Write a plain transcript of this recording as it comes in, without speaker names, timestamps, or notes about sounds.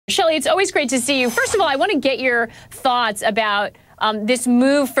Shelly, it's always great to see you. First of all, I want to get your thoughts about this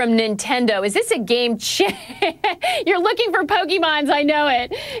move from Nintendo. Is this a game change? You're looking for Pokemons, I know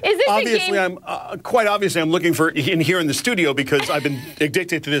it. Is this obviously, a game? quite obviously, I'm looking for here in the studio because I've been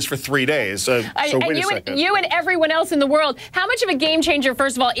addicted to this for 3 days. So wait a second. You and everyone else in the world, how much of a game changer,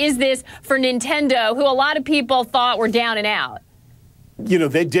 first of all, is this for Nintendo, who a lot of people thought were down and out? You know,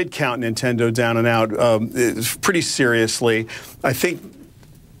 they did count Nintendo down and out pretty seriously. I think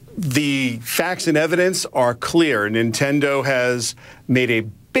the facts and evidence are clear. Nintendo has made a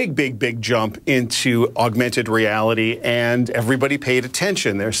big jump into augmented reality, and everybody paid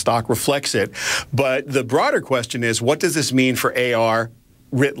attention. Their stock reflects it. But the broader question is, what does this mean for AR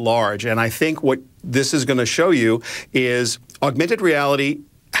writ large? And I think what this is going to show you is augmented reality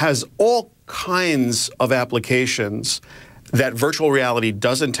has all kinds of applications that virtual reality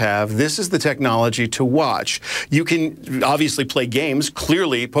doesn't have. This is the technology to watch. You can obviously play games.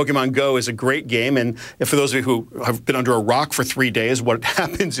 Clearly, Pokémon Go is a great game. And for those of you who have been under a rock for 3 days, what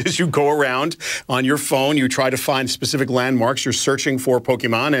happens is you go around on your phone, you try to find specific landmarks, you're searching for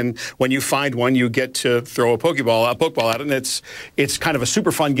Pokemon, and when you find one, you get to throw a Pokeball at it, and it's kind of a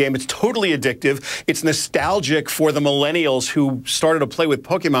super fun game. It's totally addictive. It's nostalgic for the millennials who started to play with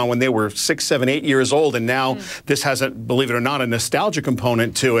Pokemon when they were 6, 7, 8 years old, and now this hasn't, believe it or not, a nostalgia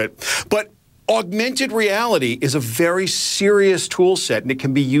component to it. But augmented reality is a very serious tool set, and it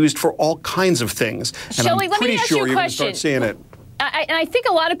can be used for all kinds of things. And Shelly, I'm pretty sure you're going to start seeing it. And I think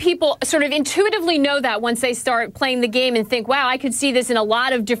a lot of people sort of intuitively know that once they start playing the game and think, wow, I could see this in a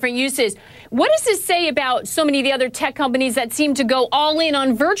lot of different uses. What does this say about so many of the other tech companies that seem to go all in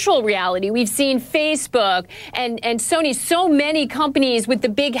on virtual reality? We've seen Facebook and Sony, so many companies with the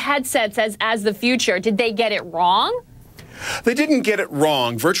big headsets as the future. Did they get it wrong? They didn't get it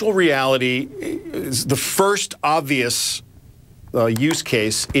wrong. Virtual reality is the first obvious use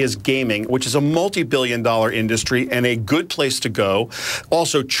case is gaming, which is a multi-billion-dollar industry and a good place to go.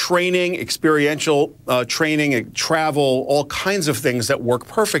 Also training, experiential training, travel, all kinds of things that work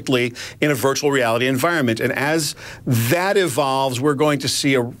perfectly in a virtual reality environment. And as that evolves, we're going to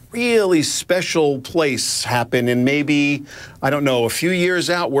see a really special place happen in maybe, I don't know, a few years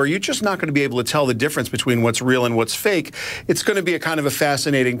out where you're just not going to be able to tell the difference between what's real and what's fake. It's going to be a kind of a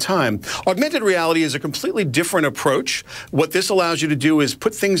fascinating time. Augmented reality is a completely different approach. What this allows you to do is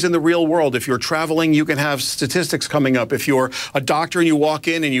put things in the real world. If you're traveling, you can have statistics coming up. If you're a doctor and you walk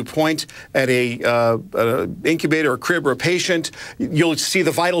in and you point at an incubator or crib or a patient, you'll see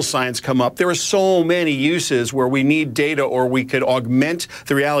the vital signs come up. There are so many uses where we need data, or we could augment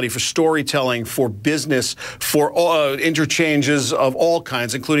the reality for storytelling, for business, for interchanges of all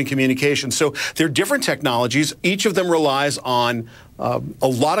kinds, including communication. So they're different technologies. Each of them relies on a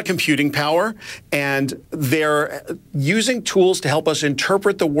lot of computing power, and they're using tools to help us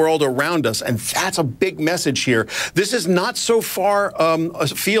interpret the world around us, and that's a big message here. This is not so far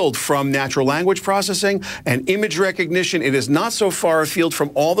afield from natural language processing and image recognition. It is not so far afield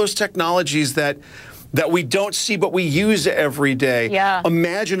from all those technologies that we don't see but we use every day. Yeah.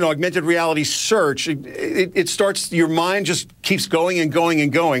 Imagine an augmented reality search. It starts, your mind just keeps going and going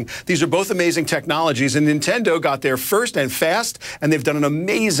and going. These are both amazing technologies, and Nintendo got there first and fast, and they've done an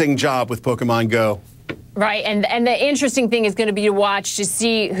amazing job with Pokemon Go. Right, and the interesting thing is going to be to watch to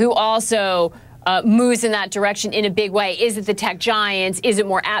see who also moves in that direction in a big way. Is it the tech giants? Is it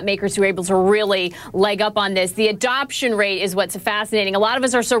more app makers who are able to really leg up on this? The adoption rate is what's fascinating. A lot of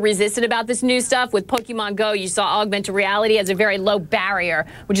us are so resistant about this new stuff. With Pokemon Go, you saw augmented reality as a very low barrier,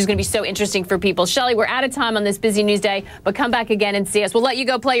 which is going to be so interesting for people. Shelly, we're out of time on this busy news day, but come back again and see us. We'll let you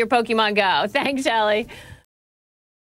go play your Pokemon Go. Thanks, Shelly.